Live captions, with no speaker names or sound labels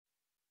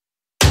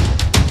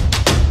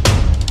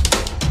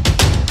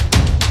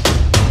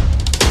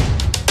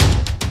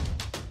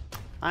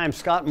I'm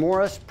Scott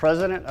Morris,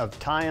 president of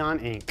TiON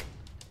Inc.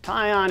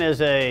 TiON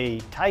is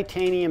a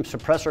titanium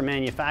suppressor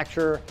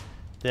manufacturer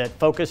that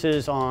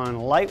focuses on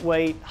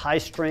lightweight, high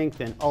strength,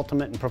 and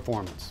ultimate in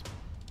performance.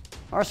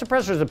 Our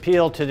suppressors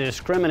appeal to the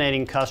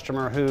discriminating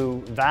customer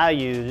who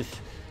values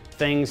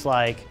things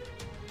like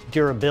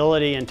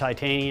durability in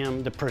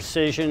titanium, the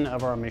precision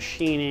of our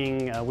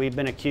machining. We've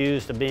been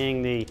accused of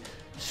being the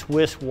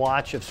Swiss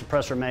watch of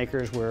suppressor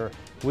makers, where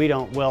we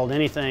don't weld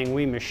anything,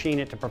 we machine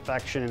it to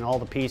perfection and all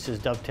the pieces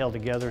dovetail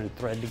together and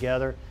thread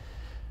together.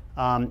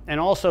 And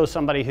also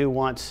somebody who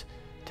wants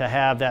to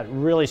have that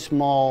really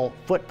small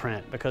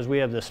footprint, because we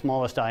have the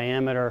smallest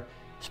diameter,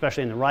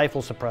 especially in the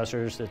rifle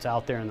suppressors, that's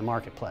out there in the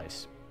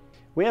marketplace.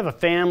 We have a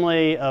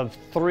family of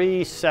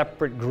 3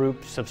 separate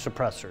groups of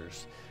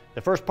suppressors.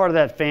 The first part of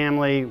that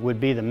family would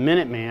be the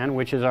Minuteman,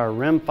 which is our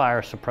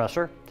Rimfire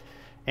suppressor.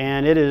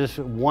 And it is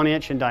 1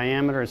 inch in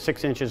diameter and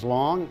 6 inches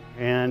long,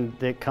 and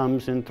it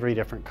comes in 3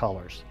 different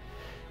colors.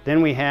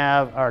 Then we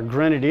have our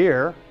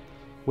Grenadier,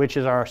 which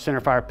is our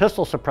centerfire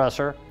pistol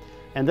suppressor,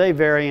 and they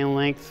vary in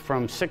length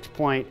from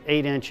 6.8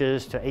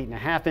 inches to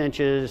 8.5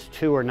 inches,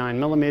 2 or 9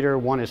 millimeter,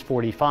 1 is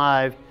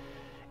 45.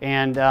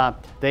 And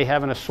they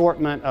have an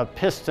assortment of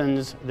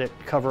pistons that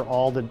cover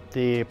all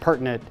the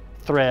pertinent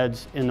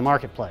threads in the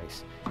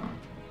marketplace.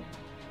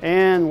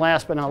 And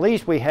last but not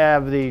least, we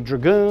have the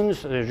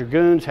Dragoons. The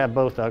Dragoons have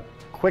both a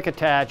quick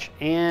attach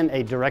and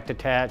a direct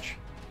attach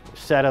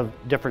set of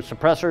different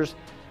suppressors.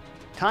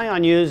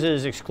 TiON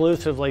uses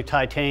exclusively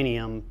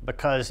titanium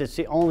because it's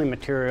the only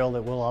material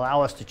that will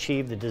allow us to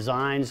achieve the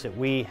designs that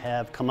we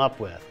have come up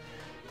with.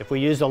 If we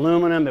used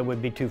aluminum, it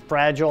would be too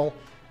fragile,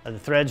 the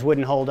threads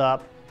wouldn't hold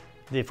up.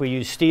 If we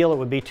use steel, it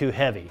would be too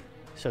heavy.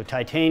 So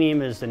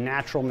titanium is the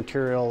natural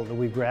material that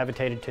we've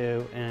gravitated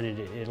to, and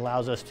it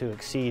allows us to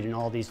exceed in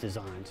all these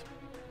designs.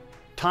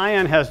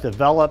 TiON has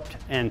developed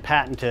and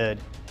patented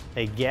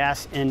a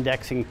gas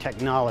indexing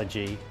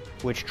technology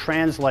which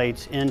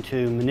translates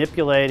into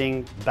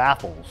manipulating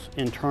baffles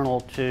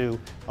internal to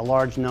a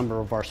large number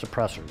of our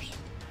suppressors.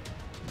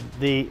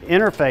 The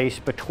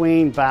interface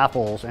between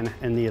baffles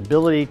and the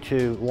ability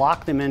to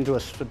lock them into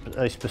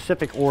a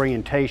specific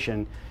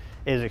orientation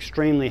is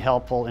extremely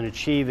helpful in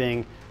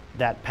achieving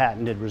that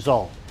patented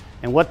result.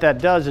 And what that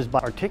does is, by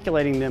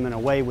articulating them in a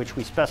way which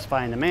we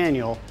specify in the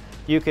manual,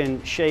 you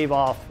can shave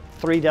off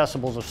 3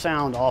 decibels of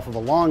sound off of a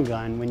long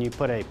gun when you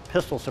put a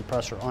pistol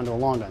suppressor onto a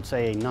long gun,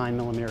 say a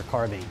 9mm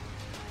carbine.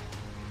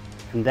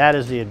 And that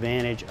is the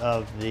advantage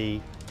of the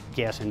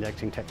gas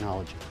indexing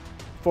technology.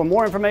 For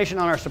more information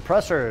on our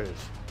suppressors,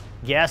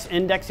 gas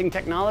indexing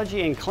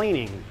technology, and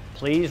cleaning,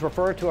 please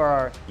refer to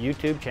our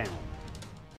YouTube channel.